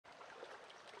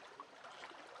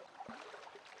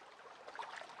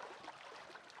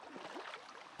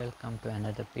Welcome to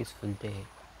another peaceful day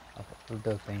of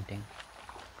outdoor painting.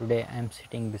 Today I am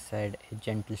sitting beside a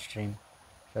gentle stream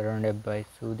surrounded by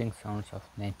soothing sounds of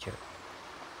nature.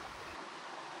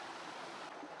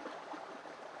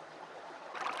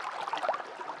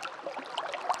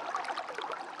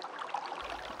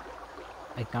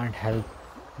 I can't help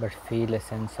but feel a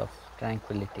sense of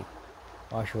tranquility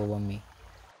wash over me.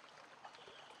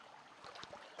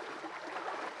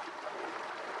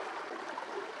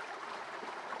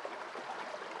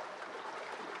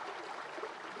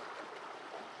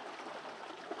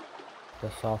 The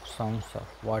soft sounds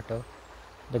of water,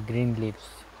 the green leaves,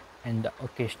 and the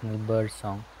occasional bird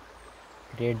song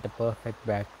create the perfect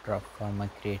backdrop for my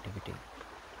creativity.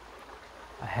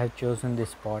 I have chosen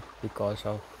this spot because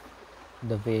of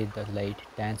the way the light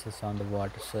dances on the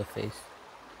water surface,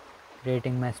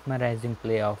 creating mesmerizing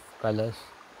play of colors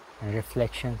and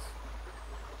reflections.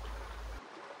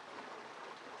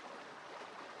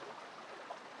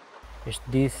 It's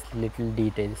these little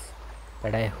details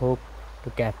that I hope to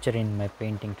capture in my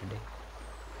painting today.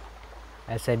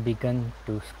 As I begin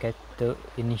to sketch the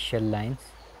initial lines,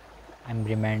 I'm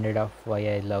reminded of why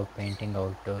I love painting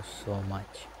outdoors so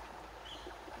much.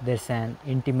 There's an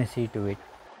intimacy to it.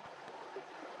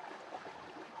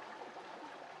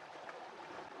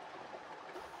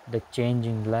 The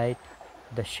changing light,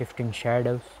 the shifting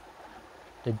shadows,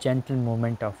 the gentle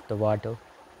movement of the water,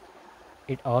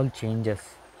 it all changes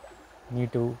me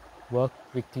to work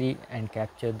quickly and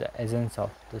capture the essence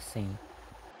of the scene.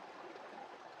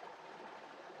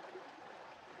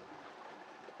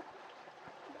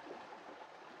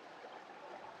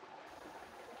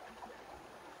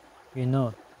 You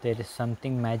know, there is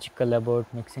something magical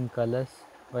about mixing colors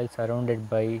while surrounded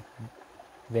by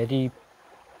very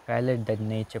palette that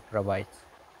nature provides.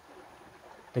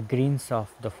 The greens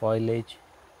of the foliage,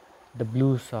 the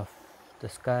blues of the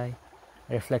sky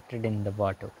reflected in the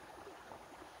water,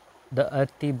 the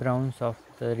earthy browns of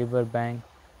the river bank,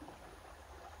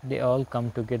 they all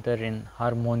come together in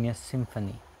harmonious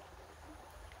symphony.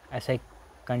 As I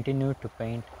continue to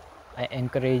paint, I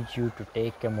encourage you to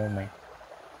take a moment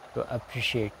to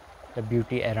appreciate the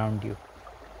beauty around you,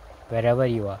 wherever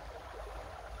you are.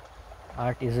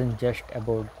 Art isn't just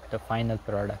about the final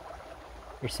product,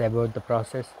 it's about the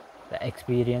process, the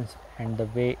experience, and the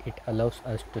way it allows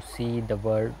us to see the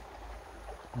world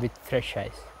with fresh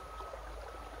eyes.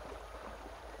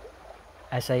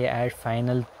 As I add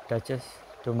final touches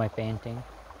to my painting,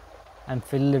 I'm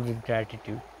filled with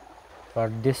gratitude for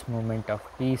this moment of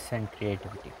peace and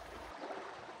creativity.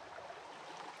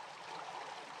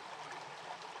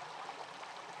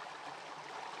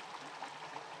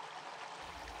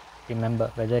 Remember,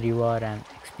 whether you are an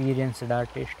experienced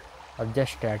artist or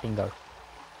just starting out,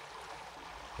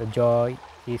 the joy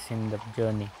is in the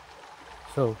journey.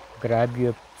 So, grab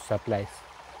your supplies,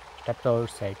 step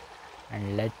outside,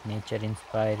 and let nature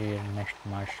inspire your next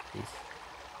masterpiece.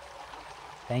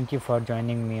 Thank you for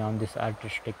joining me on this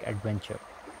artistic adventure.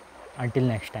 Until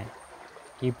next time,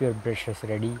 keep your brushes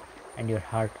ready and your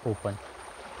heart open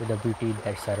to the beauty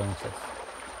that surrounds us.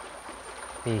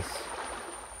 Peace.